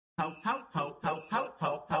Ho, ho, ho, ho, ho,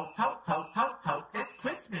 ho, ho, ho, ho, ho, ho. It's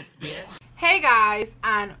Christmas, bitch. Hey guys,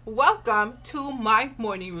 and welcome to my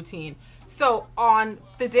morning routine. So on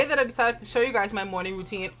the day that I decided to show you guys my morning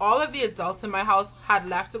routine, all of the adults in my house had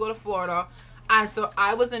left to go to Florida, and so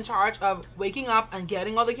I was in charge of waking up and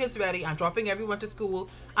getting all the kids ready and dropping everyone to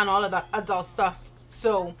school and all of that adult stuff.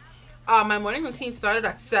 So my morning routine started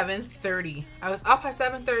at 7:30. I was up at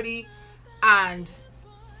 7:30, and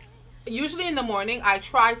usually in the morning I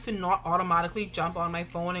try to not automatically jump on my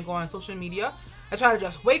phone and go on social media. I try to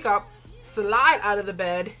just wake up, slide out of the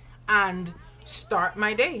bed, and start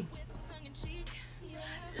my day.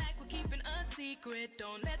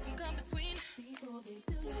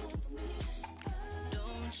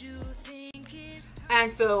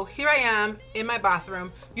 And so here I am in my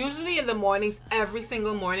bathroom. Usually in the mornings, every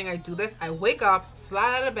single morning I do this. I wake up,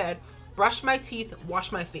 slide out of bed, brush my teeth,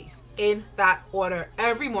 wash my face, in that order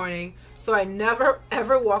every morning. So I never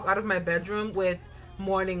ever walk out of my bedroom with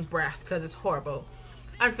morning breath, because it's horrible.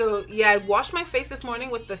 And so yeah, I washed my face this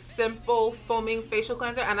morning with the simple foaming facial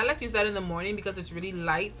cleanser, and I like to use that in the morning because it's really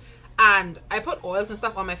light, and I put oils and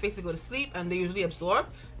stuff on my face to go to sleep and they usually absorb,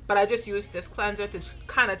 but I just use this cleanser to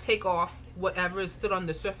kind of take off whatever is stood on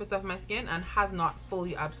the surface of my skin and has not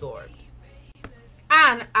fully absorbed.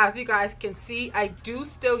 And as you guys can see, I do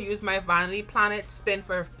still use my Vanity Planet Spin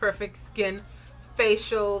for Perfect Skin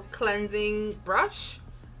facial cleansing brush.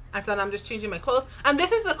 And so I'm just changing my clothes, and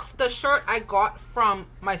this is the shirt I got from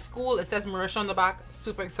my school. It says Marisha on the back.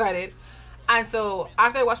 Super excited. And so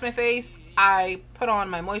after I wash my face, I put on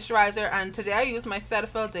my moisturizer, and today I use my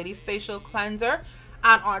Cetaphil Daily Facial Cleanser.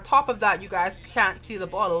 And on top of that, you guys can't see the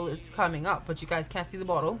bottle, it's coming up, but you guys can't see the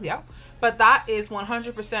bottle, yeah, but that is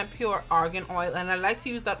 100% pure argan oil, and I like to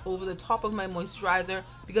use that over the top of my moisturizer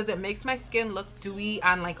because it makes my skin look dewy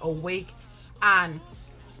and like awake, and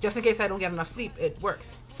just in case I don't get enough sleep, it works.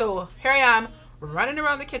 So here I am running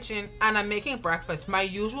around the kitchen, and I'm making breakfast. My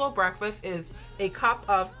usual breakfast is a cup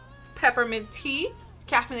of peppermint tea,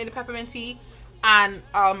 caffeinated peppermint tea, and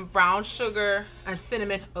brown sugar and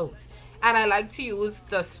cinnamon oats. And I like to use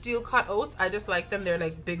the steel cut oats. I just like them. They're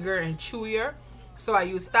like bigger and chewier. So I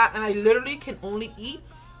use that, and I literally can only eat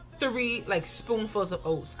 3 like spoonfuls of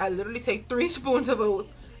oats. I literally take 3 spoons of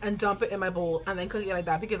oats and dump it in my bowl and then cook it like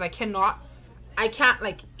that, because I can't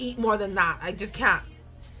like eat more than that. I just can't.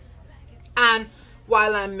 And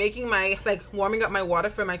while I'm making my, like, warming up my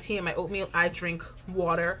water for my tea and my oatmeal, I drink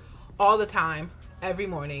water all the time, every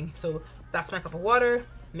morning. So that's my cup of water,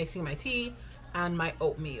 mixing my tea and my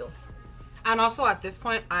oatmeal. And also at this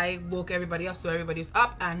point, I woke everybody up, so everybody's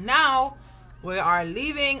up, and now we are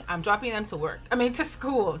leaving. I'm dropping them to work. I mean, to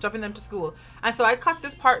school. Dropping them to school. And so I cut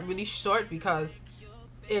this part really short because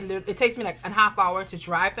it takes me like a half hour to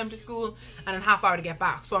drive them to school and a half hour to get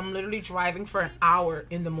back. So I'm literally driving for an hour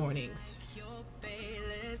in the mornings.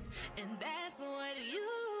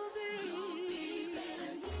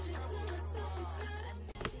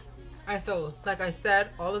 And so, like I said,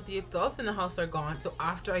 all of the adults in the house are gone. So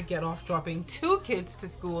after I get off dropping 2 kids to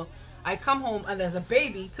school, I come home and there's a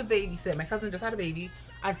baby to babysit. My cousin just had a baby.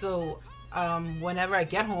 And so whenever I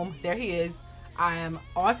get home, there he is. I am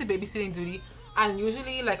on to babysitting duty. And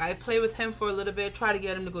usually, like, I play with him for a little bit, try to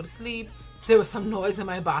get him to go to sleep. There was some noise in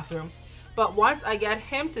my bathroom. But once I get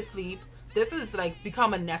him to sleep, this has like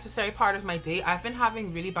become a necessary part of my day. I've been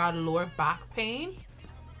having really bad lower back pain.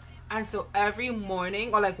 And so every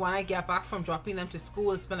morning, or like when I get back from dropping them to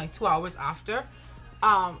school, it's been like 2 hours after,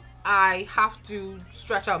 I have to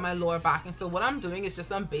stretch out my lower back. And so what I'm doing is just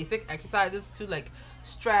some basic exercises to like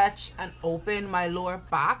stretch and open my lower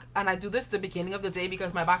back. And I do this at the beginning of the day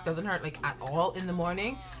because my back doesn't hurt like at all in the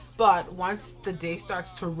morning. But once the day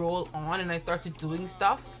starts to roll on and I start to doing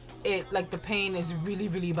stuff, it like the pain is really,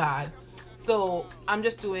 really bad. So I'm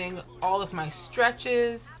just doing all of my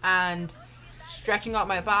stretches and stretching out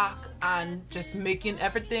my back and just making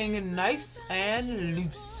everything nice and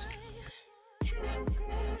loose.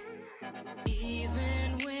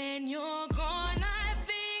 Even when you're gone, I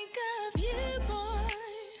think of you, boy.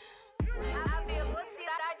 I feel pussy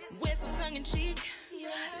that I just wear some tongue in cheek,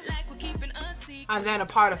 like we're keeping a secret. And then a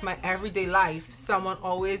part of my everyday life, someone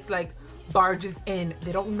always like barges in.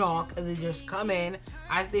 They don't knock, and they just come in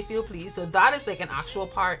as they feel pleased. So that is like an actual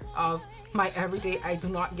part of my everyday. I do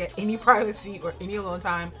not get any privacy or any alone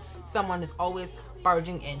time. Someone is always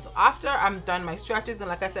barging in. So after I'm done my stretches, and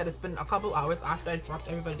like I said, it's been a couple hours after I dropped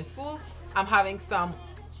everybody to school, I'm having some,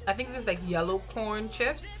 I think this is like yellow corn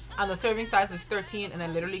chips, and the serving size is 13, and I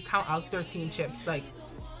literally count out 13 chips. Like,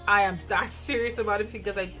 I am that serious about it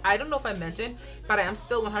because I don't know if I mentioned, but I am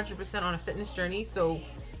still 100% on a fitness journey. So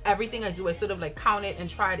everything I do, I sort of like count it and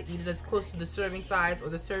try to eat it as close to the serving size or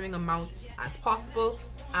the serving amount as possible,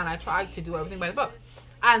 and I try to do everything by the book.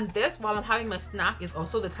 And this, while I'm having my snack, is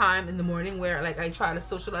also the time in the morning where like I try to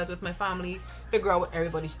socialize with my family, figure out what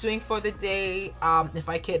everybody's doing for the day, if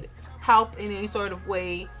I could help in any sort of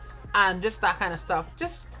way, and just that kind of stuff.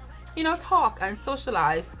 Just, you know, talk and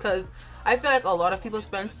socialize, because I feel like a lot of people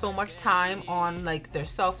spend so much time on like their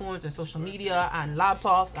cell phones and social media and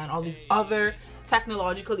laptops and all these other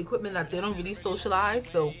technological equipment that they don't really socialize.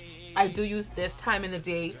 So I do use this time in the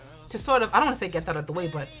day to sort of, I don't want to say get that out of the way,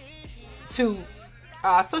 but to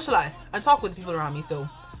socialize and talk with people around me. So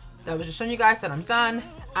that was just showing you guys that I'm done.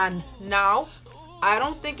 And now, I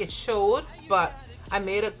don't think it showed, but I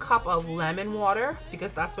made a cup of lemon water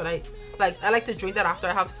because that's what I like to drink that after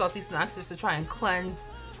I have salty snacks, just to try and cleanse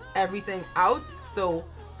everything out. So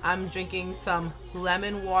I'm drinking some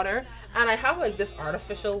lemon water, and I have like this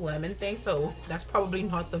artificial lemon thing, so that's probably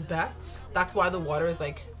not the best. That's why the water is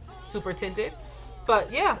like super tinted.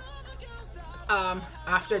 But yeah,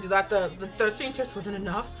 after I do that, the 13 chips wasn't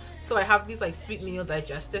enough, so I have these like sweet meal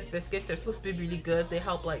digestive biscuits. They're supposed to be really good. They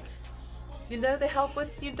help, like, you know, they help with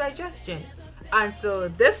your digestion. And so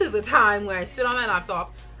this is the time where I sit on my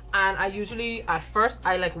laptop, and I usually, at first,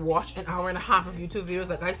 I like watch an hour and a half of YouTube videos.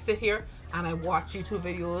 Like I sit here and I watch YouTube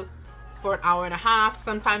videos for an hour and a half.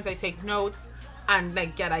 Sometimes I take notes and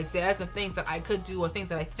like get ideas of things that I could do or things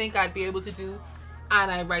that I think I'd be able to do,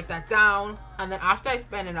 and I write that down. And then after I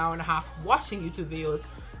spend an hour and a half watching YouTube videos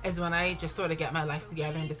is when I just sort of get my life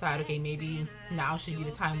together and decide, okay, maybe now should be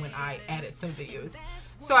the time when I edit some videos.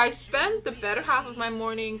 So I spend the better half of my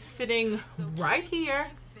morning sitting right here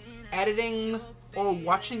editing or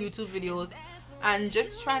watching YouTube videos and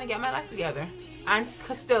just trying to get my life together, and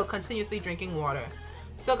still continuously drinking water.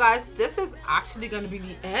 So guys, this is actually going to be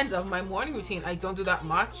the end of my morning routine. I don't do that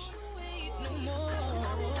much.